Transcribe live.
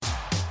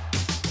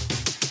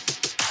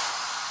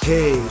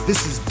Hey,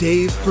 this is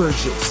Dave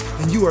Burgess,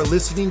 and you are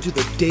listening to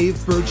The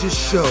Dave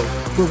Burgess Show,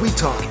 where we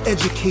talk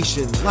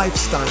education,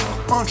 lifestyle,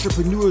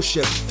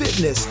 entrepreneurship,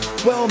 fitness,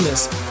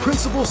 wellness,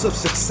 principles of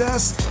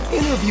success,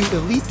 interview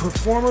elite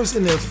performers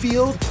in their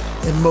field,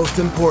 and most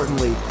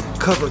importantly,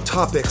 cover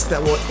topics that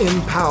will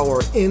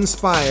empower,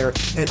 inspire,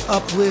 and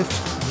uplift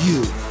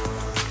you.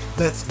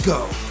 Let's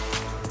go.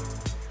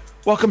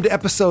 Welcome to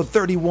episode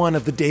 31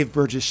 of The Dave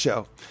Burgess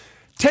Show.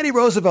 Teddy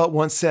Roosevelt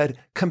once said,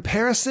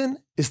 "Comparison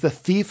is the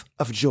thief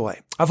of joy."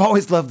 I've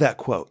always loved that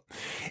quote,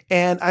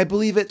 and I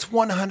believe it's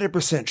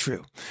 100%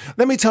 true.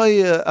 Let me tell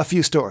you a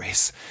few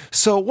stories.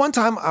 So one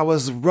time I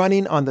was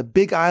running on the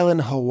Big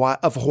Island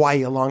of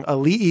Hawaii along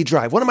Ali'i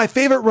Drive. One of my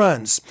favorite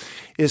runs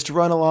is to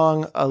run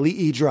along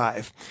Ali'i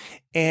Drive.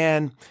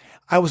 And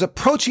I was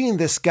approaching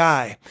this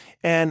guy,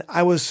 and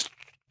I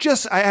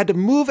had to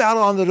move out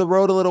onto the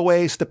road a little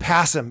ways to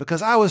pass him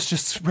because I was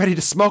just ready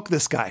to smoke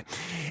this guy.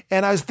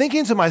 And I was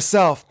thinking to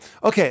myself,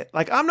 okay,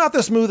 I'm not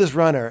the smoothest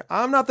runner.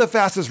 I'm not the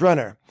fastest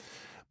runner,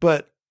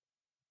 but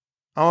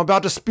I'm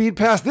about to speed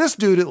past this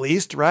dude at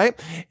least, right?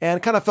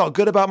 And kind of felt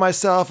good about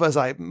myself as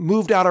I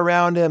moved out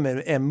around him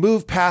and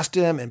moved past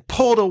him and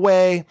pulled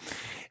away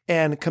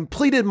and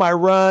completed my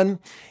run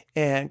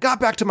and got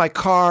back to my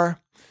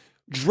car,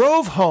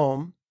 drove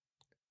home,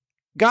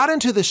 got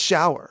into the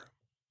showered,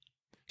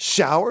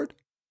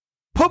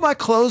 put my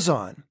clothes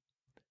on,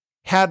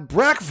 had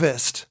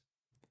breakfast,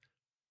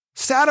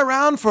 sat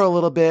around for a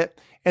little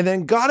bit, and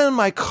then got in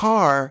my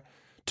car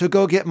to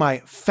go get my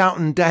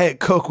Fountain Diet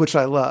Coke, which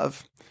I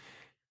love.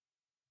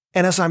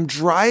 And as I'm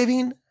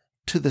driving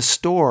to the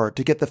store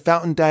to get the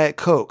Fountain Diet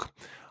Coke,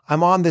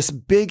 I'm on this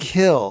big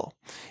hill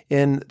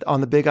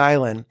on the Big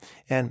Island.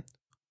 And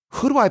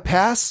who do I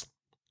pass?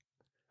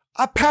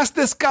 I passed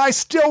this guy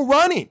still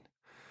running.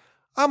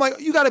 I'm like,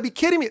 you got to be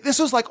kidding me. This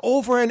was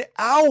over an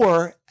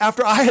hour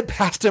after I had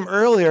passed him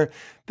earlier.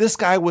 This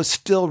guy was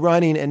still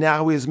running, and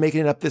now he was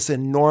making it up this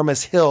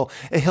enormous hill,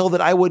 a hill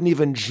that I wouldn't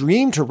even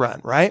dream to run,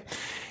 right?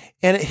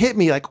 And it hit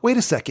me wait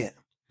a second.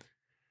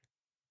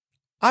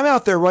 I'm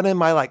out there running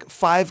my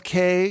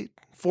 5K,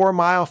 4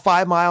 mile,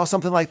 5 mile,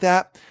 something like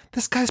that.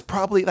 This guy's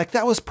probably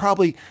that was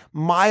probably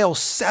mile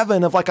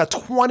 7 of a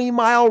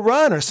 20-mile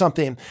run or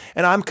something.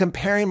 And I'm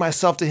comparing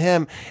myself to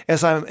him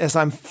as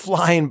I'm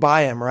flying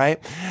by him, right?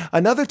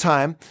 Another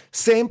time,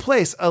 same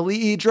place,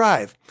 Ali'i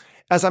Drive.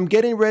 As I'm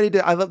getting ready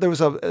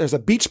there's a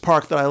beach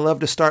park that I love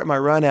to start my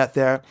run at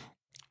there.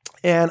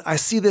 And I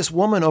see this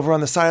woman over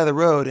on the side of the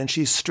road, and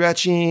she's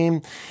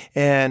stretching,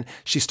 and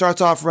she starts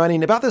off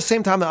running about the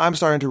same time that I'm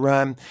starting to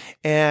run.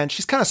 And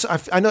she's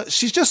I know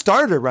she's just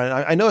started to run.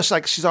 I know it's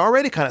she's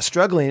already kind of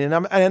struggling.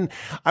 And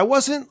I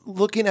wasn't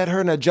looking at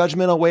her in a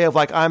judgmental way of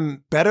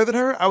I'm better than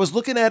her. I was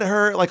looking at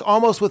her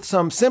almost with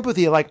some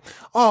sympathy,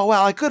 oh,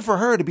 wow, good for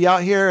her to be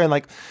out here.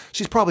 And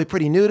she's probably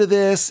pretty new to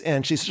this,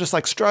 and she's just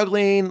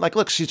struggling.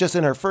 Look, she's just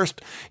in her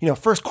first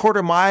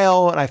quarter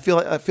mile. And I feel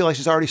like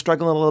she's already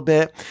struggling a little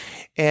bit.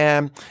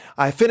 And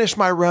I finish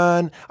my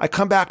run. I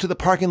come back to the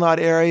parking lot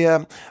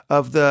area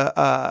of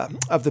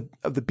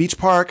the beach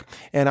park,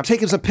 and I'm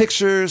taking some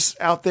pictures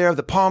out there of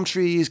the palm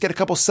trees, get a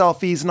couple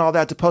selfies and all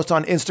that to post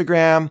on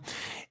Instagram.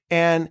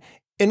 And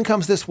in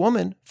comes this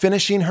woman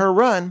finishing her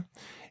run,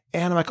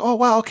 and I'm like, oh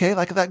wow, okay,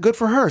 that, good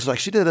for her. So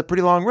she did a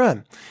pretty long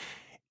run.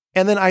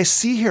 And then I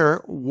see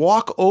her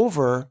walk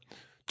over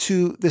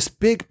to this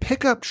big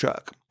pickup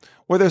truck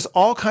where there's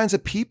all kinds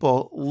of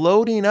people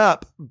loading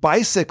up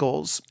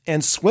bicycles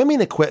and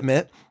swimming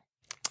equipment.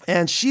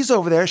 And she's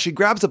over there. She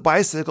grabs a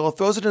bicycle,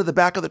 throws it into the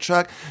back of the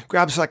truck,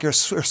 grabs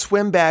her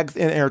swim bag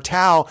and her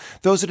towel,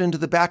 throws it into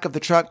the back of the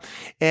truck.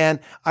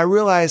 And I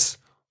realize,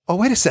 oh,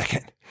 wait a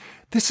second.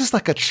 This is a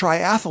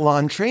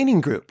triathlon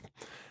training group.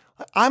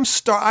 I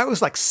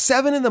was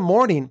 7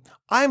 a.m.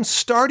 I'm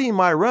starting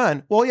my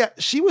run. Well, yeah,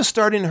 she was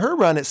starting her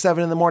run at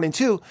 7 a.m.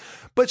 too,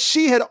 but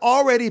she had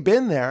already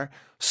been there,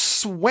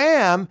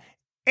 swam,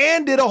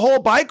 and did a whole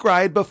bike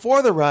ride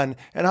before the run.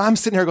 And I'm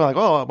sitting here going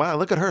oh, wow,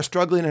 look at her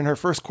struggling in her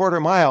first quarter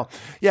mile.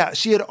 Yeah,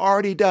 she had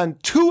already done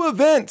 2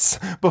 events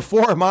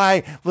before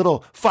my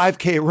little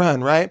 5K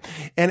run, right?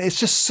 And it's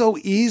just so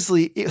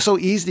easy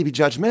to be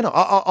judgmental.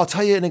 I'll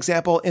tell you an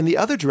example in the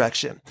other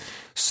direction.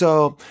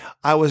 So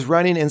I was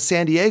running in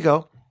San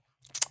Diego,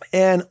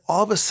 and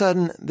all of a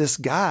sudden this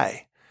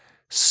guy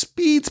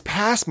speeds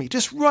past me,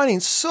 just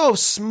running so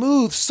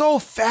smooth, so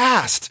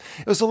fast.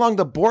 It was along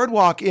the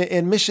boardwalk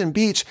in Mission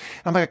Beach.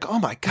 And I'm oh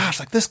my gosh,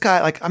 this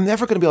guy, I'm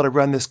never going to be able to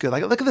run this good.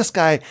 Look at this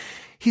guy.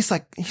 He's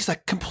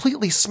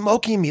completely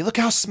smoking me. Look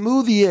how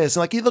smooth he is.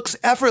 And he looks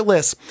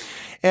effortless.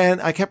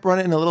 And I kept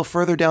running a little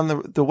further down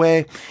the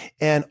way.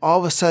 And all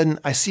of a sudden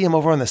I see him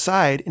over on the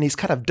side, and he's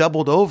kind of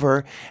doubled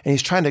over, and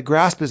he's trying to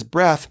grasp his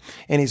breath,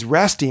 and he's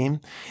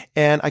resting.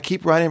 And I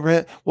keep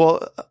running.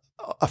 Well,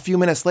 a few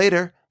minutes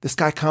later, this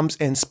guy comes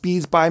and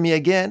speeds by me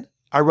again.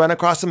 I run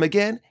across him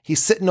again.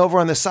 He's sitting over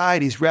on the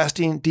side. He's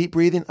resting, deep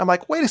breathing. I'm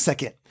wait a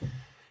second.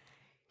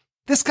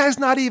 This guy's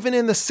not even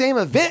in the same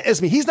event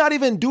as me. He's not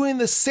even doing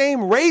the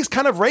same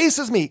kind of race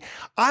as me.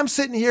 I'm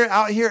sitting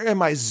out here in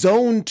my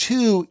zone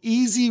 2,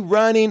 easy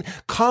running,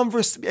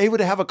 able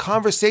to have a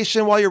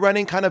conversation while you're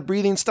running, kind of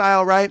breathing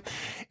style, right?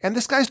 And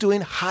this guy's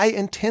doing high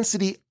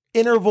intensity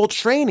interval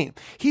training.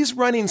 He's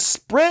running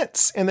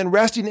sprints and then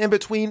resting in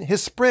between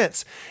his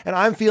sprints. And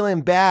I'm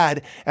feeling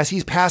bad as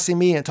he's passing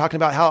me and talking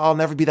about how I'll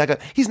never be that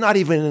good. He's not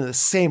even in the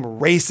same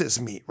race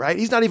as me, right?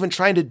 He's not even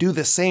trying to do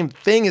the same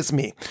thing as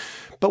me.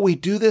 But we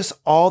do this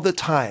all the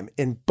time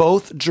in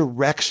both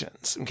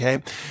directions,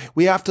 okay?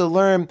 We have to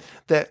learn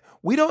that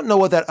we don't know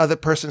what that other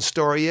person's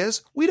story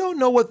is. We don't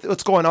know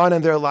what's going on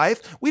in their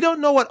life. We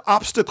don't know what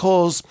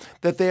obstacles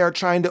that they are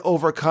trying to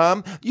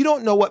overcome. You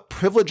don't know what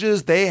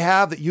privileges they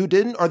have that you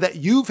didn't, or that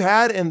you've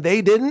had and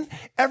they didn't.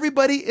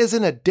 Everybody is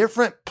in a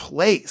different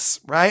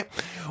place, right?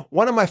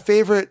 One of my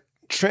favorite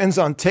trends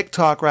on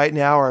TikTok right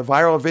now, or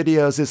viral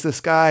videos, is this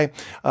guy.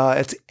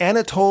 It's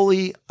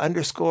Anatoly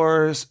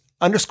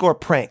 _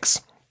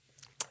 pranks.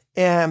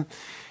 And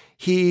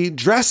he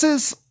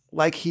dresses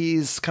like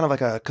he's kind of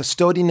like a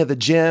custodian of the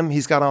gym.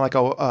 He's got on like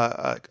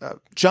a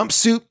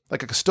jumpsuit,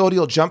 like a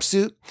custodial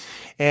jumpsuit,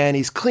 and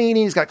he's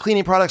cleaning. He's got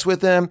cleaning products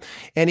with him.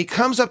 And he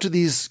comes up to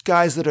these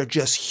guys that are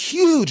just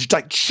huge,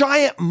 like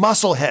giant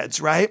muscle heads,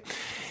 right?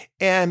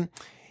 And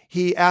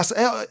he asks,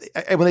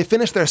 when they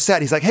finish their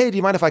set, he's like, "Hey, do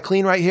you mind if I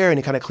clean right here?" And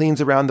he kind of cleans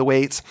around the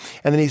weights.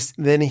 And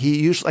then he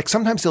usually, like,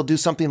 sometimes he'll do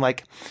something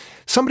like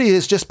somebody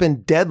has just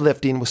been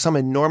deadlifting with some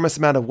enormous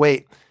amount of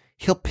weight.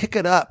 He'll pick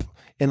it up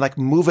and like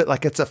move it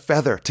like it's a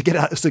feather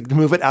to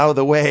move it out of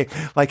the way,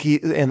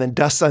 and then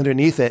dust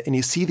underneath it. And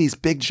you see these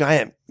big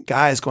giant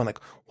guys going like,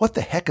 what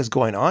the heck is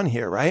going on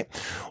here, right?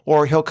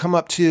 Or he'll come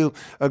up to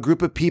a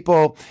group of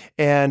people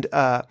and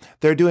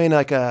they're doing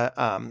like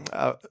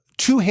a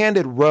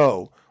two-handed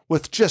row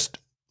with just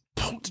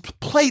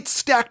plates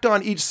stacked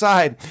on each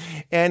side.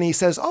 And he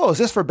says, "Oh, is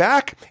this for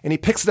back?" And he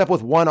picks it up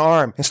with one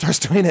arm and starts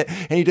doing it.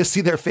 And you just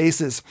see their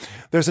faces.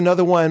 There's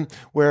another one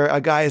where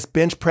a guy is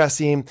bench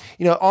pressing,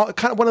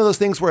 kind of one of those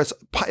things where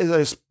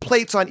there's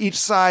plates on each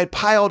side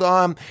piled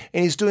on,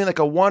 and he's doing like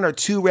a 1 or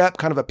 2 rep,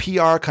 kind of a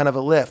PR, kind of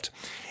a lift.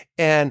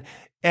 And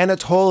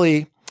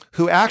Anatoly,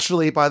 who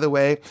actually, by the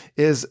way,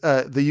 is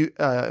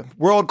the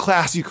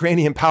world-class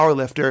Ukrainian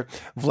powerlifter,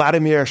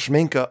 Vladimir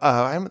Shmenko.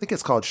 I think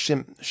it's called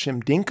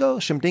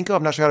Shimdenko.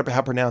 I'm not sure how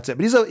to pronounce it,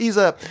 but he's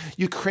a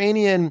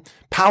Ukrainian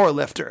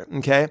powerlifter,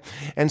 okay?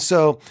 And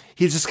so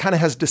he just kind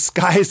of has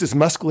disguised his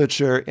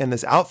musculature in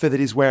this outfit that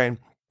he's wearing.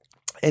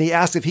 And he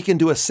asked if he can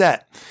do a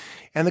set.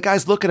 And the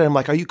guys look at him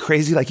like, "Are you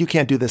crazy? Like, you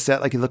can't do this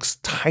set." Like, he looks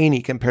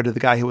tiny compared to the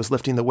guy who was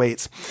lifting the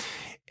weights.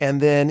 And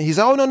then he's,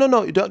 "Oh,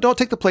 no, don't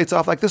take the plates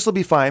off. Like, this will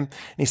be fine."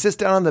 And he sits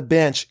down on the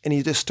bench and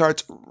he just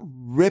starts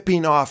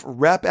ripping off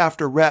rep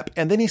after rep.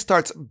 And then he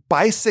starts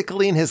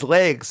bicycling his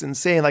legs and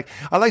saying like,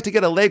 "I like to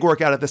get a leg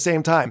workout at the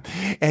same time."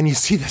 And you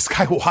see this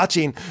guy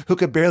watching who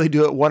could barely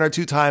do it 1 or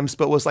 2 times,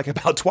 but was like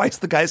about twice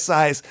the guy's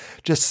size,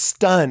 just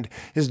stunned.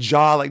 His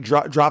jaw like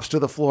drops to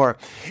the floor.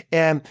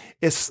 And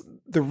it's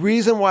the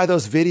reason why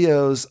those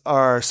videos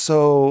are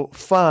so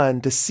fun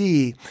to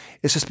see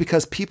is just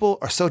because people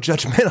are so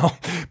judgmental.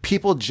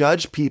 People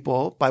judge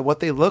people by what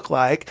they look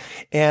like,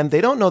 and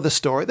they don't know the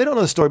story. They don't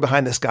know the story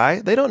behind this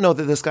guy. They don't know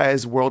that this guy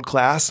is world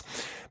class.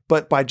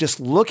 But by just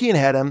looking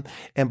at him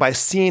and by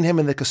seeing him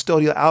in the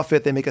custodial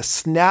outfit, they make a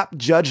snap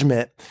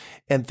judgment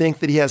and think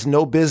that he has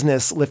no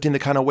business lifting the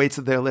kind of weights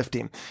that they're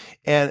lifting.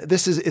 And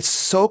it's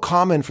so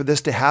common for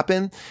this to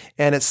happen.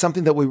 And it's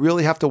something that we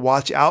really have to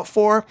watch out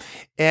for.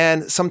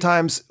 And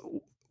sometimes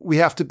we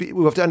have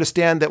to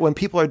understand that when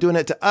people are doing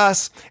it to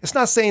us, it's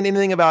not saying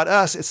anything about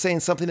us. It's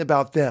saying something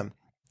about them.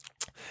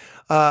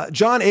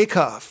 John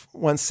Acuff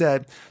once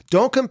said,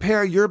 "Don't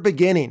compare your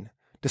beginning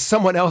to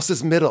someone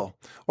else's middle,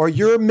 or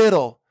your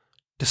middle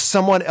to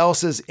someone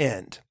else's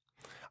end."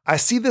 I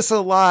see this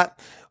a lot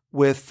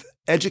with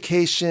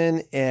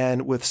education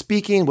and with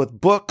speaking,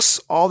 with books,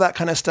 all that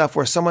kind of stuff,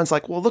 where someone's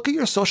like, "Well, look at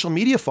your social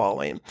media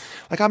following.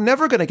 Like, I'm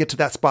never going to get to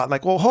that spot." I'm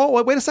like,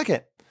 "Well, wait a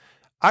second.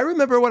 I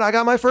remember when I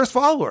got my first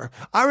follower.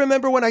 I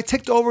remember when I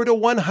ticked over to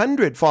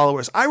 100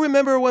 followers. I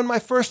remember when my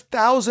first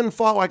 1,000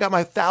 I got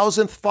my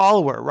 1,000th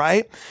follower,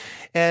 right?"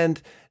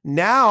 And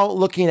now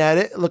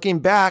looking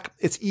back,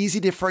 it's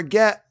easy to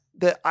forget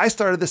that I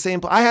started the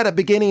same. I had a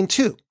beginning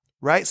too,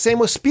 right? Same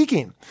with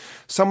speaking.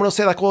 Someone will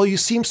say like, "Well, you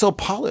seem so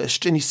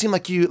polished, and you seem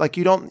like you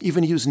don't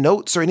even use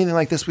notes or anything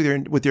like this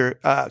with your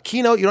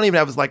keynote. You don't even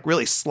have like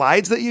really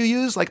slides that you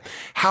use. Like,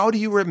 how do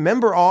you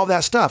remember all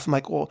that stuff?" I'm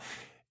like, "Well,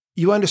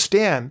 you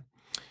understand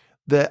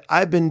that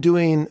I've been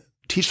doing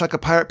Teach Like a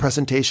Pirate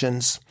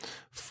presentations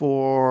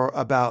for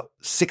about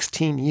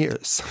 16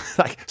 years,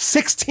 like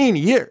 16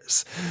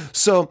 years.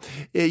 So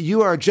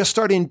you are just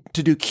starting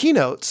to do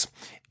keynotes,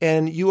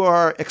 and you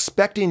are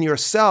expecting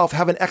yourself,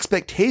 have an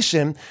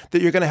expectation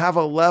that you're going to have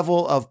a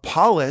level of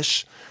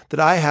polish that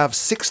I have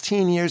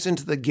 16 years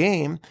into the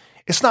game.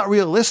 It's not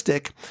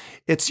realistic.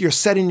 You're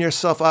setting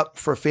yourself up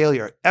for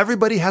failure.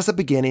 Everybody has a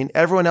beginning.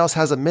 Everyone else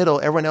has a middle.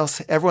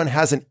 Everyone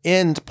has an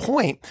end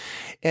point.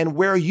 And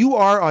where you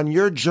are on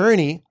your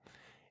journey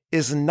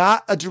is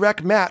not a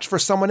direct match for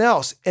someone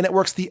else. And it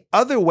works the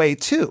other way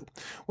too,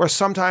 where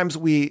sometimes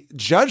we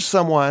judge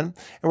someone and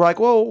we're like,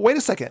 well, wait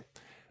a second.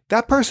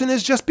 That person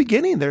is just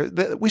beginning.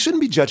 We shouldn't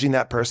be judging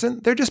that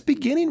person. They're just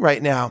beginning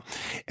right now.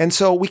 And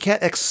so we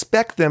can't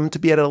expect them to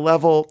be at a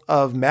level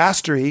of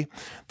mastery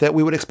that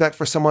we would expect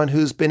for someone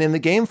who's been in the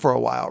game for a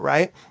while,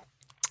 right?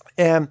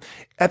 And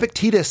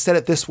Epictetus said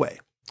it this way: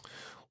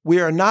 we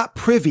are not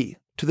privy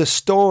to the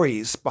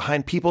stories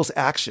behind people's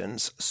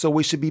actions, so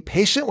we should be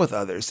patient with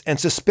others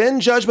and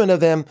suspend judgment of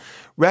them,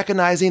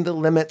 recognizing the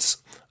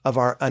limits of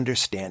our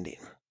understanding.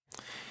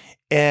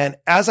 And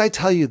as I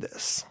tell you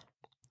this,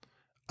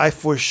 I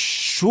for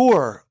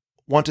sure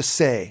want to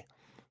say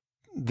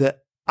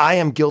that I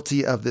am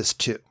guilty of this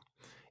too.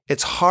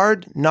 It's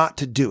hard not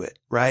to do it,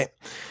 right?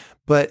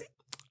 But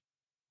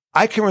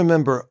I can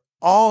remember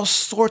all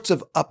sorts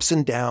of ups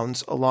and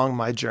downs along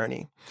my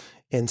journey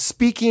in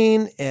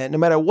speaking, and no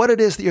matter what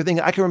it is that you're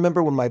thinking, I can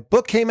remember when my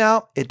book came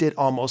out, it did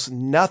almost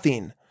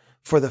nothing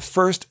for the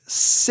first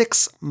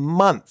 6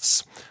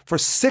 months. For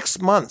 6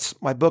 months,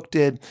 my book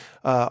did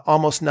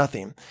almost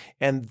nothing.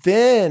 And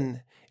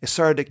then it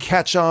started to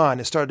catch on.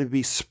 It started to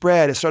be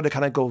spread. It started to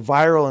kind of go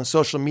viral on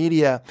social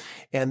media.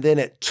 And then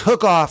it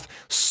took off,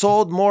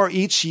 sold more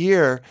each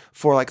year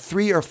for like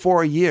 3 or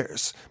 4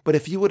 years. But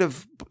if you would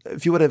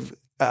have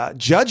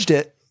judged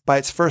it by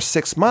its first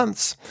 6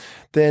 months,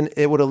 then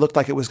it would have looked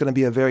like it was going to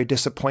be a very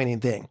disappointing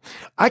thing.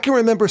 I can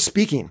remember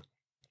speaking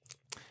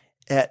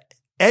at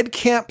Ed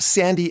Camp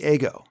San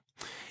Diego,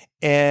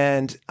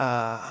 and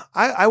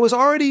I was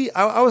already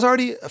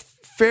a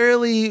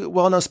fairly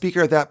well-known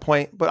speaker at that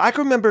point, but I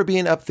can remember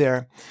being up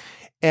there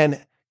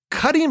and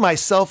cutting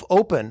myself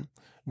open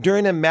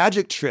during a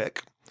magic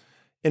trick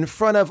in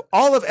front of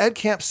all of Ed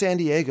Camp San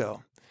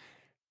Diego,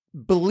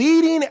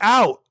 bleeding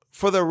out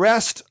for the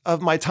rest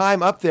of my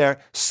time up there,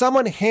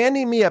 someone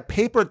handing me a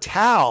paper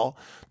towel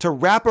to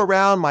wrap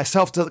around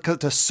myself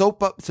to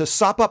sop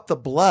up the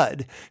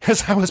blood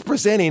as I was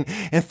presenting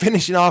and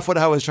finishing off what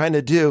I was trying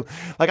to do.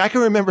 Like, I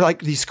can remember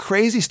like these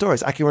crazy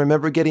stories. I can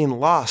remember getting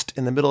lost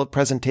in the middle of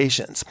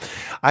presentations.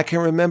 I can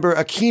remember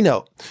a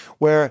keynote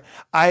where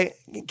I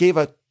gave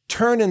a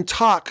turn and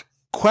talk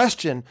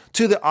question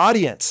to the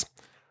audience.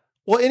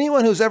 Well,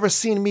 anyone who's ever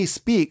seen me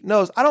speak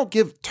knows I don't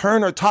give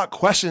turn or talk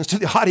questions to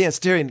the audience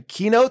during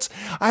keynotes.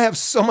 I have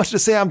so much to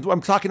say. I'm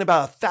talking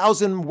about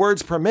 1,000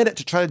 words per minute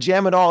to try to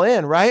jam it all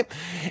in, right?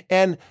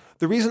 And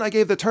the reason I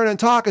gave the turn and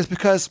talk is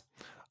because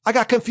I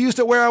got confused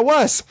at where I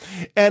was.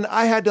 And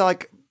I had to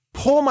like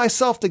pull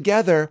myself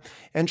together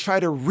and try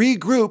to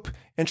regroup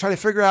and try to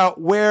figure out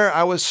where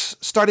I was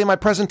starting my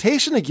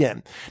presentation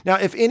again. Now,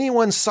 if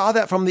anyone saw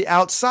that from the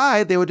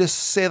outside, they would just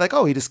say like,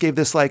 oh, he just gave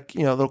this like,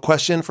 little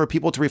question for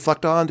people to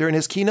reflect on during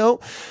his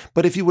keynote.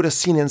 But if you would have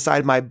seen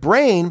inside my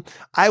brain,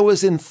 I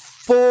was in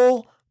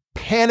full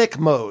panic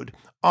mode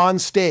on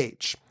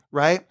stage,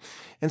 right?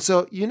 And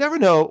so you never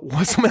know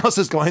what someone else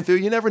is going through.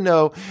 You never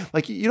know,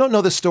 like you don't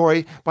know the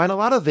story behind a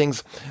lot of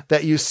things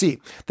that you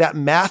see. That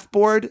math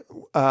board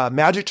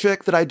magic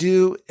trick that I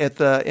do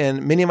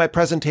in many of my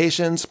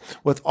presentations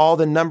with all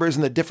the numbers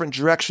in the different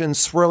directions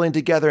swirling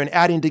together and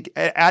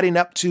adding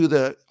up to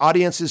the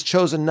audience's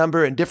chosen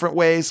number in different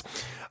ways.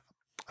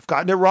 I've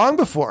gotten it wrong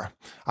before.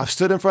 I've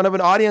stood in front of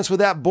an audience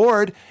with that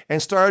board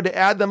and started to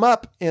add them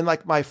up in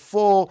like my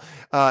full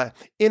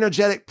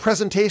energetic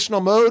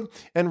presentational mode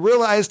and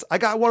realized I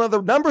got one of the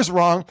numbers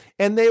wrong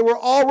and they were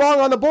all wrong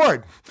on the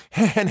board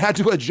and had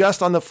to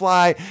adjust on the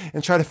fly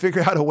and try to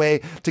figure out a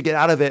way to get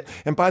out of it.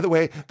 And by the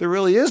way, there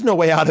really is no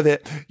way out of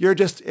it.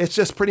 It's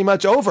just pretty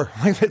much over.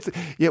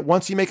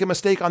 Once you make a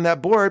mistake on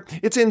that board,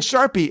 it's in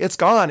Sharpie, it's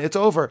gone, it's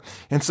over.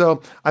 And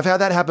so I've had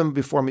that happen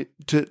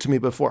to me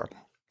before.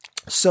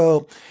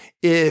 So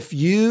if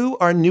you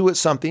are new at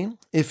something,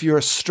 if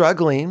you're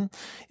struggling,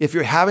 if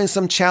you're having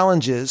some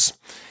challenges,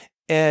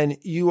 and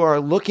you are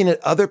looking at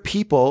other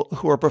people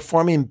who are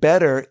performing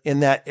better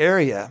in that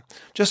area,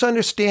 just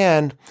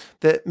understand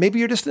that maybe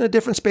you're just in a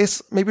different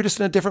space, maybe you're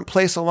just in a different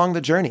place along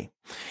the journey.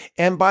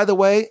 And by the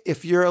way,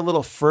 if you're a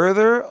little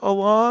further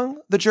along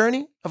the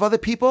journey of other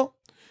people,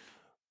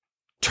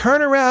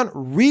 turn around,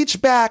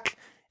 reach back,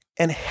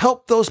 and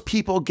help those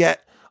people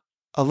get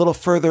a little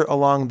further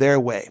along their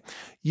way.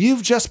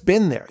 You've just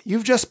been there.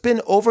 You've just been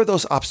over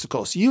those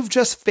obstacles. You've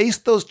just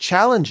faced those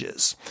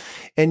challenges.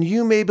 And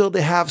you may be able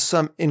to have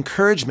some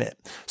encouragement,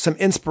 some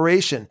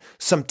inspiration,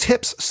 some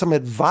tips, some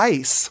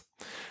advice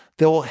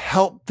that will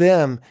help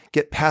them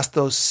get past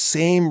those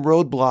same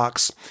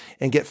roadblocks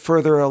and get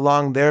further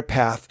along their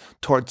path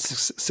towards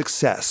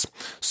success.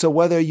 So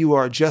whether you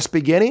are just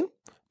beginning,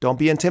 don't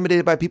be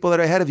intimidated by people that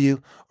are ahead of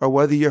you, or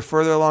whether you're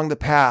further along the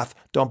path,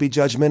 don't be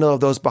judgmental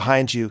of those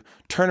behind you.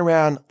 Turn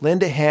around,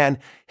 lend a hand,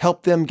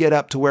 help them get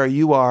up to where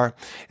you are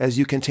as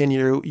you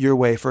continue your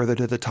way further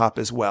to the top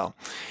as well.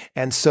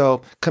 And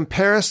so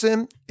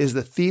comparison is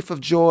the thief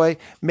of joy.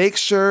 Make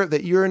sure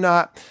that you're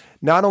not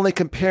only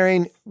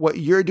comparing what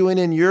you're doing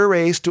in your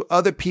race to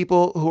other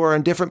people who are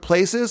in different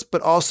places,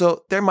 but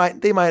also they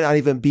might not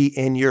even be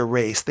in your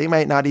race. They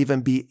might not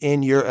even be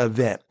in your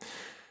event.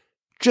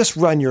 Just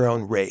run your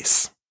own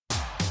race.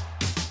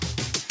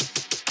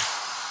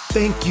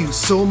 Thank you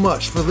so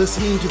much for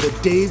listening to the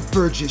Dave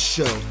Burgess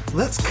Show.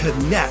 Let's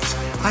connect.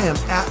 I am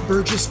at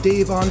Burgess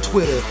Dave on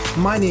Twitter.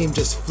 My name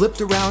just flipped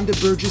around to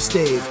Burgess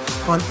Dave.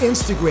 On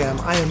Instagram,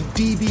 I am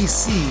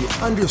DBC_INC,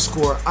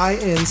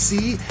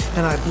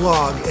 and I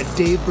blog at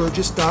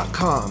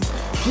daveburgess.com.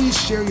 Please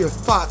share your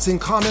thoughts and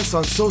comments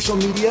on social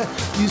media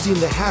using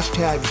the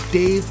hashtag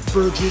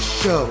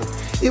DaveBurgessShow.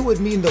 It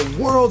would mean the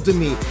world to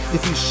me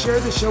if you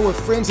share the show with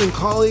friends and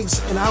colleagues,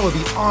 and I would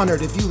be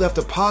honored if you left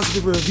a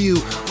positive review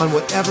on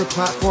whatever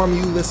platform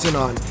you listen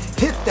on.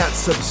 Hit that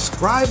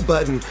subscribe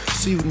button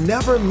so you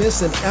never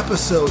miss an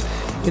episode.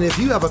 And if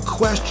you have a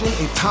question,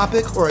 a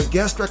topic, or a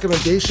guest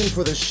recommendation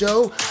for the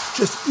show,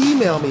 just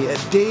email me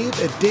at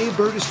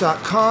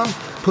dave@daveburgess.com,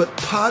 put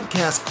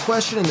podcast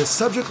question in the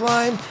subject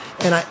line,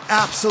 and I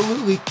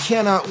absolutely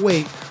cannot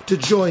wait to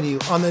join you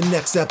on the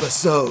next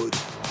episode.